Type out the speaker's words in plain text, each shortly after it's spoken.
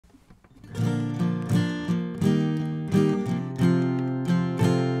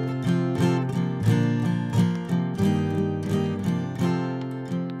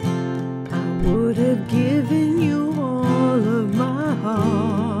given you all of my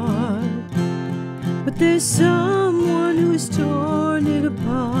heart, but there's someone who's torn it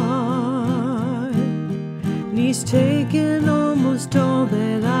apart, and he's taken almost all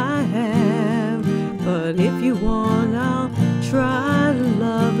that I have. But if you want, I'll try to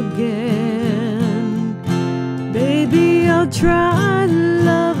love again. Baby, I'll try to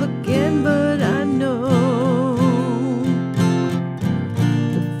love again, but I know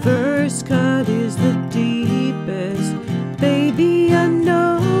the first cut is the deepest. Baby, I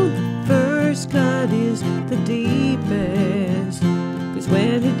know the first cut is the deepest. 'Cause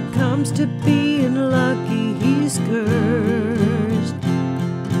when it comes to being lucky, he's cursed.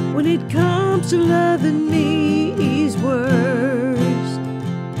 When it comes to loving me, he's worst.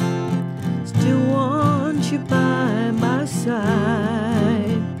 Still want you by my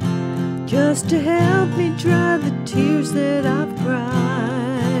side, just to help me dry the tears that I've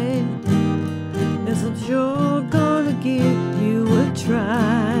cried. As I'm sure gonna give you a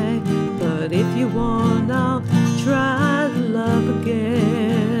try, but if you want, I'll try to love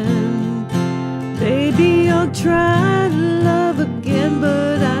again. Baby, I'll try to love again,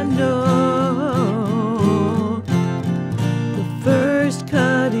 but I know the first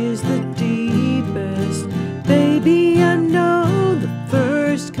cut is the deepest. Baby, I know the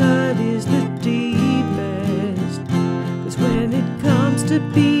first cut is the deepest. 'Cause when it comes to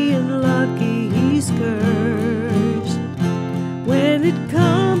being lucky, he's cursed. When it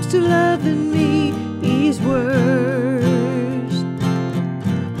comes to loving me, he's worst.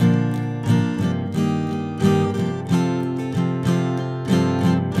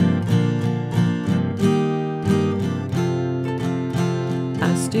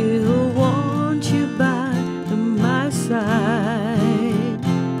 I still want you by my side,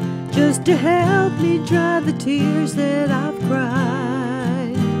 just to help me dry the tears that I've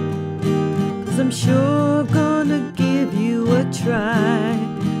cried. 'Cause I'm sure gonna give you a try,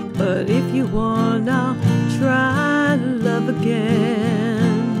 but if you want, I'll try to love again.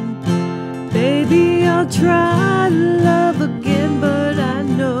 Baby, I'll try to love again, but I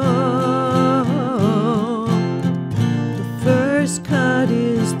know the first cut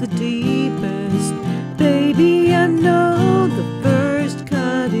is the deepest.